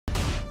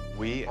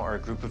We are a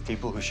group of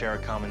people who share a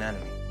common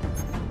enemy.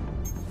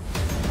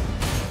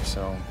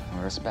 So,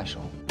 we're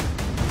special.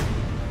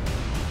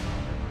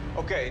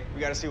 Okay, we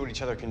gotta see what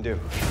each other can do.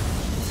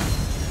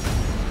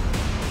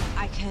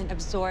 I can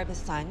absorb the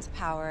sun's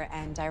power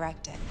and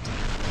direct it.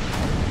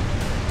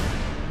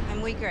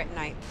 I'm weaker at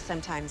night,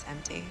 sometimes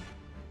empty.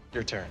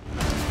 Your turn.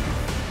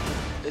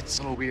 It's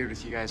a little weird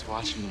with you guys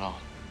watching it all.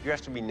 You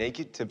have to be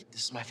naked to...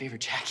 This is my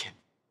favorite jacket.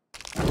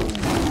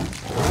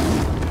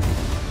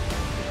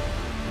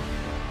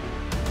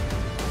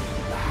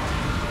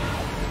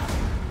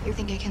 You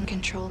think I can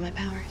control my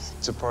powers?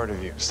 It's a part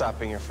of you. Stop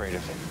being afraid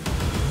of it.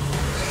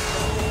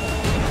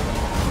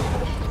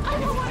 I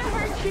don't want to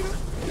hurt you.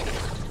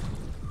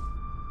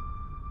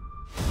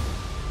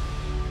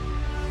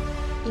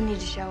 You need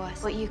to show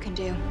us what you can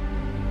do.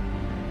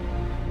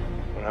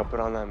 When I put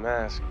on that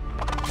mask,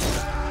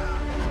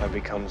 I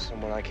become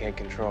someone I can't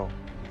control.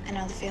 I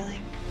know the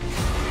feeling.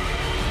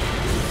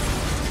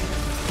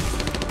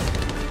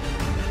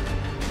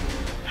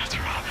 That's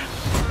Robin.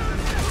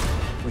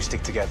 We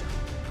stick together,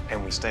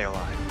 and we stay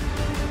alive.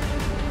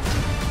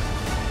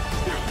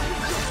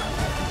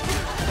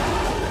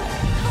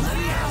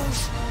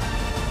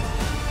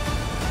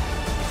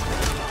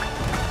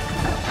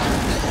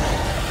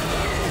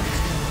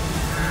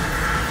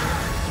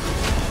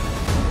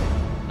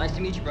 Nice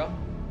to meet you, bro.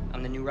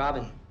 I'm the new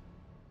Robin.